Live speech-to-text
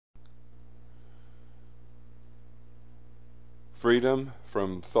Freedom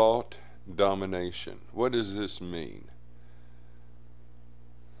from thought domination. What does this mean?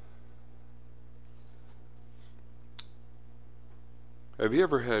 Have you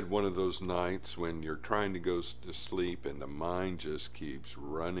ever had one of those nights when you're trying to go to sleep and the mind just keeps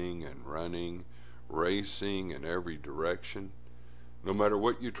running and running, racing in every direction? No matter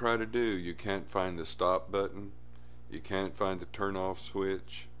what you try to do, you can't find the stop button, you can't find the turn off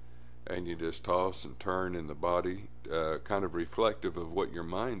switch, and you just toss and turn in the body, kind of reflective of what your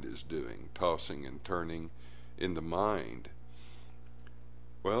mind is doing, tossing and turning in the mind.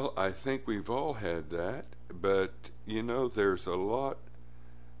 Well, I think we've all had that, but there's a lot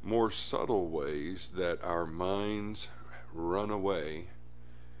more subtle ways that our minds run away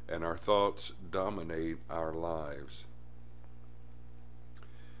and our thoughts dominate our lives.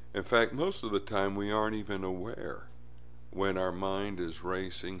 In fact, most of the time we aren't even aware when our mind is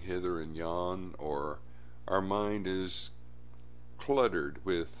racing hither and yon, or our mind is cluttered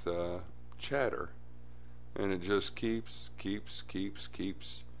with chatter, and it just keeps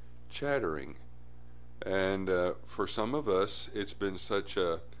chattering. And for some of us, it's been such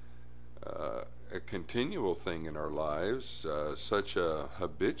a continual thing in our lives, such a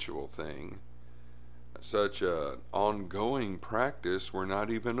habitual thing, such an ongoing practice, we're not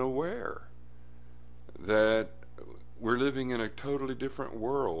even aware that we're living in a totally different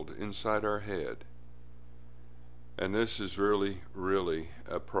world inside our head. And this is really, really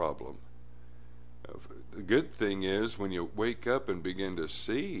a problem. The good thing is, when you wake up and begin to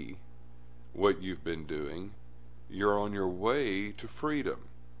see what you've been doing, you're on your way to freedom.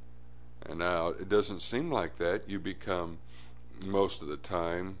 And now it doesn't seem like that. You become, most of the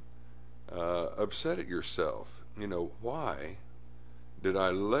time, upset at yourself. Why did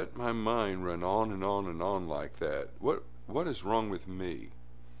I let my mind run on and on and on like that? What is wrong with me?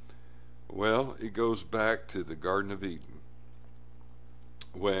 Well, it goes back to the Garden of Eden,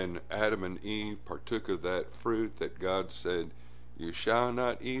 when Adam and Eve partook of that fruit that God said, "You shall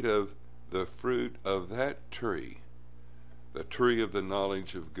not eat of the fruit of that tree, the tree of the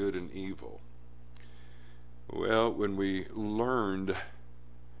knowledge of good and evil." Well, when we learned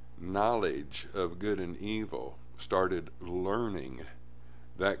knowledge of good and evil, started learning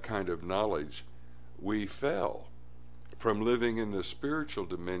that kind of knowledge, we fell from living in the spiritual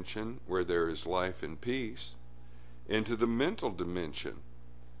dimension where there is life and peace into the mental dimension.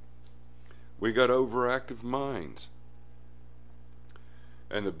 We got overactive minds.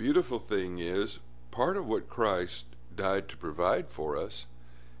 And the beautiful thing is, part of what Christ died to provide for us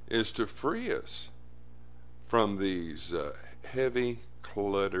is to free us from these heavy,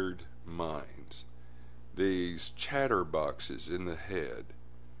 cluttered minds, these chatterboxes in the head,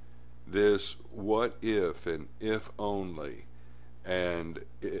 this what if and if only and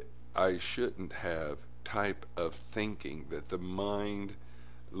I shouldn't have type of thinking that the mind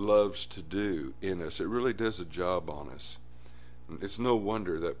loves to do in us. It really does a job on us. It's no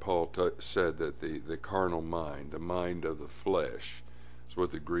wonder that Paul said that the carnal mind, the mind of the flesh, is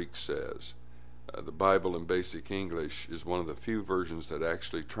what the Greek says. The Bible in basic English is one of the few versions that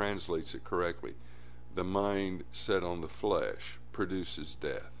actually translates it correctly. The mind set on the flesh produces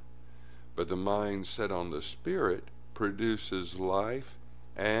death, but the mind set on the spirit produces life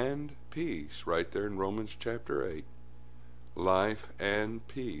and peace, right there in Romans chapter 8. Life and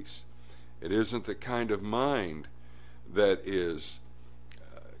peace. It isn't the kind of mind that is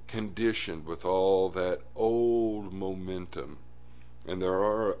conditioned with all that old momentum. And there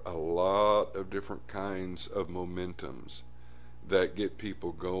are a lot of different kinds of momentums that get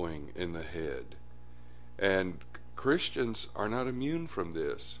people going in the head. And Christians are not immune from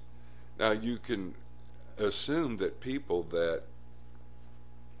this. Now, you can assume that people that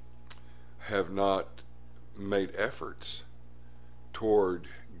have not made efforts toward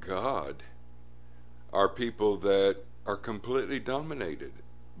God are people that are completely dominated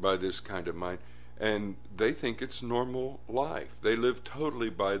by this kind of mind, and they think it's normal life. They live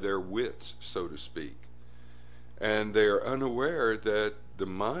totally by their wits, so to speak, and they're unaware that the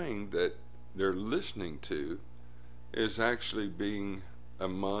mind that they're listening to is actually being a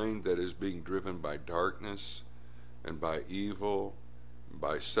mind that is being driven by darkness and by evil,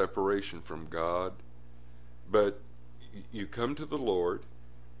 by separation from God. But you come to the Lord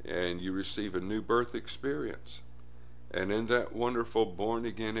and you receive a new birth experience. And in that wonderful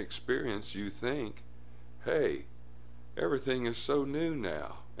born-again experience, you think, hey, everything is so new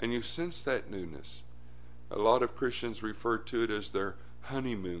now. And you sense that newness. A lot of Christians refer to it as their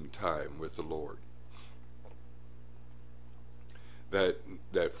honeymoon time with the Lord.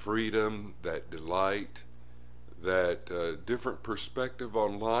 That freedom, that delight, that different perspective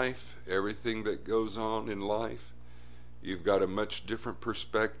on life, everything that goes on in life, You've got a much different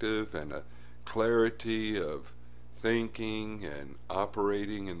perspective and a clarity of thinking and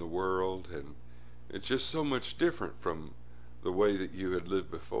operating in the world, and it's just so much different from the way that you had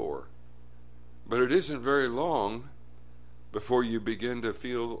lived before. But it isn't very long before you begin to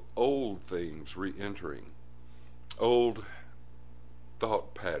feel old things re-entering, old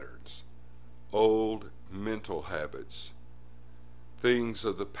thought patterns, old mental habits, things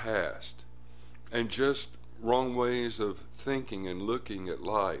of the past, and just wrong ways of thinking and looking at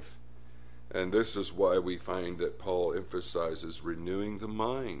life. And this is why we find that Paul emphasizes renewing the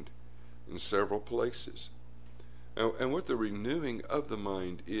mind in several places. And what the renewing of the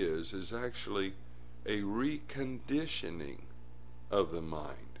mind is actually a reconditioning of the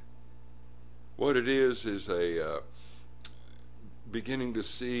mind. What it is a beginning to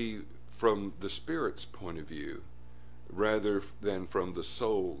see from the Spirit's point of view rather than from the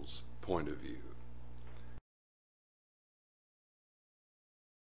soul's point of view.